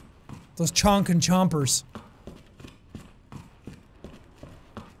 Those chonk and chompers.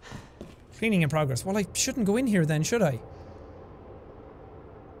 Cleaning in progress. Well, I shouldn't go in here then, should I?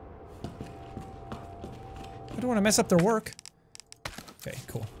 I don't want to mess up their work. Okay,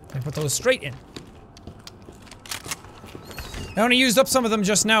 cool. I put those straight in. I only used up some of them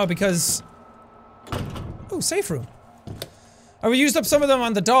just now because... Oh, safe room. I used up some of them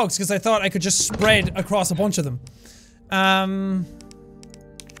on the dogs because I thought I could just spread across a bunch of them.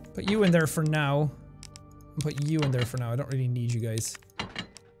 Put you in there for now. Put you in there for now. I don't really need you guys.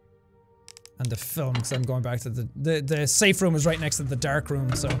 And the film, because I'm going back to the safe room was right next to the dark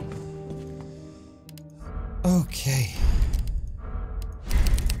room, so... Okay.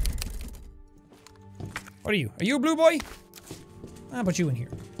 What are you? Are you a blue boy? How about you in here?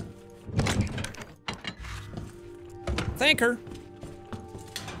 Thank her.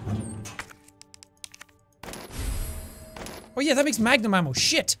 Oh yeah, that makes magnum ammo.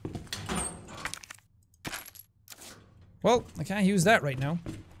 Shit! Well, I can't use that right now.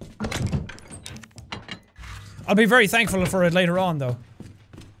 I'll be very thankful for it later on, though.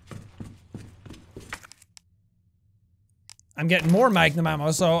 I'm getting more magnum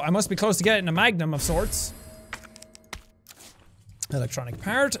ammo, so I must be close to getting a magnum of sorts. Electronic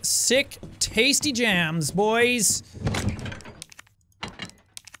part. Sick, tasty jams, boys.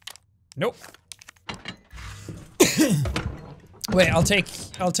 Nope. Wait, I'll take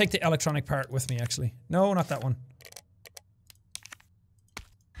the electronic part with me, actually. No, not that one.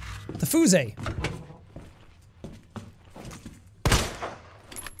 The fusee.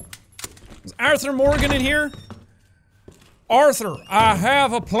 Is Arthur Morgan in here? Arthur, I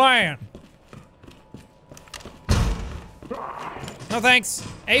have a plan. No thanks.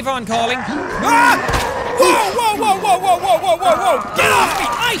 Avon calling. Ah! Whoa, whoa, whoa, whoa, whoa, whoa, whoa, whoa, whoa! Get off me!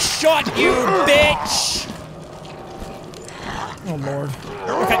 I shot you, bitch! Oh lord.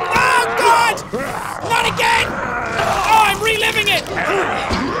 Okay. Oh god! Not again! Oh, I'm reliving it!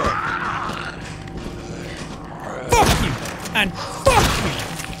 Fuck you! And fuck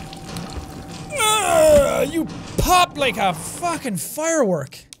you! You pop like a fucking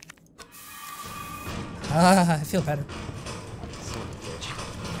firework. Ah, I feel better.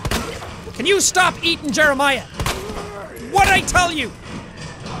 Can you stop eating Jeremiah? What'd I tell you?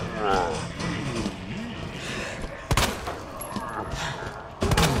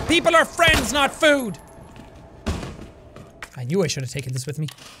 People are friends, not food. I knew I should have taken this with me.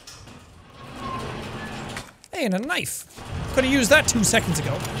 Hey, and a knife. Could have used that 2 seconds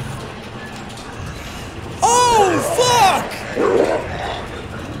ago. Oh, fuck!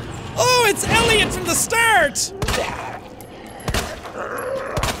 Oh, it's Elliot from the start!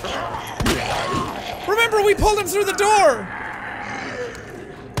 Remember, we pulled him through the door!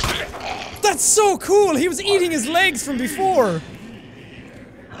 That's so cool! He was eating his legs from before!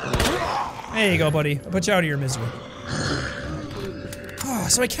 There you go, buddy. I'll put you out of your misery. Oh,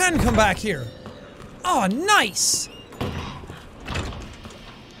 so I can come back here. Oh, nice!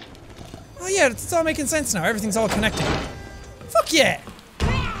 Oh yeah, it's all making sense now. Everything's all connected. Fuck yeah!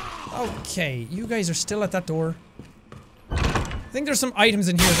 Okay, you guys are still at that door. I think there's some items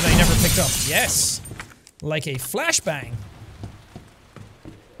in here that I never picked up. Yes! Like a flashbang.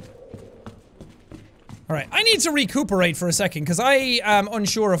 Alright, I need to recuperate for a second, because I am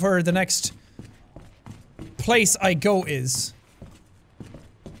unsure of where the next place I go is.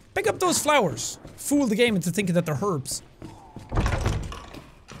 Pick up those flowers. Fool the game into thinking that they're herbs.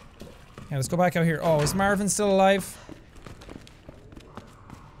 Yeah, let's go back out here. Oh, is Marvin still alive?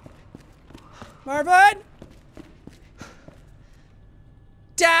 Marvin?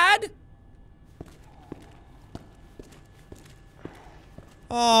 Dad?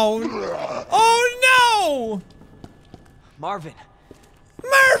 Oh. Oh no! Marvin.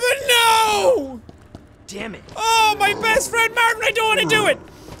 Marvin, no! damn it. Oh, my best friend Marvin, I don't want to do it!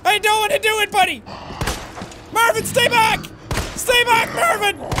 I don't want to do it, buddy! Marvin, stay back! Stay back,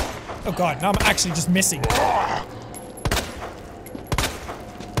 Marvin! Oh god, now I'm actually just missing.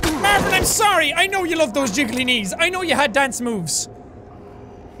 Marvin, I'm sorry! I know you love those jiggly knees. I know you had dance moves.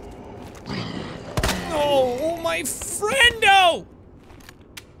 Oh, my friendo!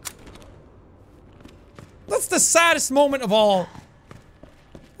 That's the saddest moment of all.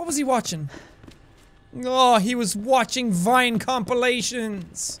 What was he watching? Oh, he was watching Vine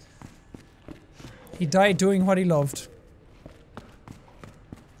compilations. He died doing what he loved.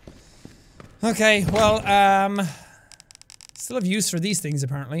 Okay, well, still have use for these things,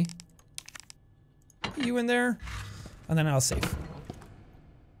 apparently. You in there? And then I'll save.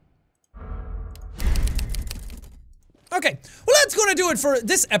 Okay, well that's gonna do it for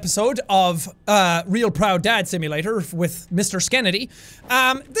this episode of Real Proud Dad Simulator with Mr. Skennedy.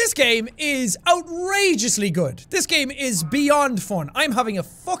 This game is outrageously good. This game is beyond fun. I'm having a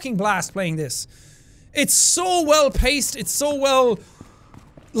fucking blast playing this. It's so well paced, it's so well,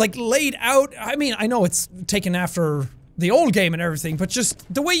 like, laid out. I mean, I know it's taken after the old game and everything, but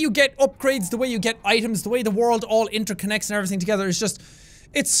just the way you get upgrades, the way you get items, the way the world all interconnects and everything together is just,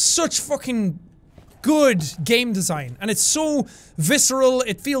 it's such fucking good game design, and it's so visceral,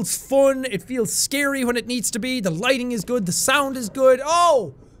 it feels fun, it feels scary when it needs to be, the lighting is good, the sound is good.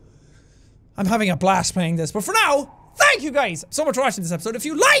 Oh! I'm having a blast playing this, but for now, thank you guys so much for watching this episode. If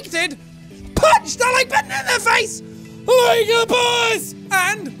you liked it, punch the like button in the face! Like a boss!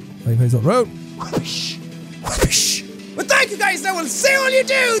 And... Like face up road. Whoosh! Whoosh! But thank you guys, I will see all you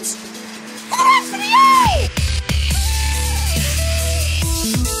dudes! For the rest of the year!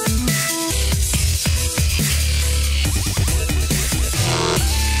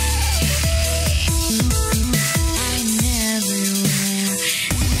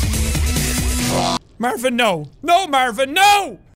 Marvin, no! No, Marvin, no!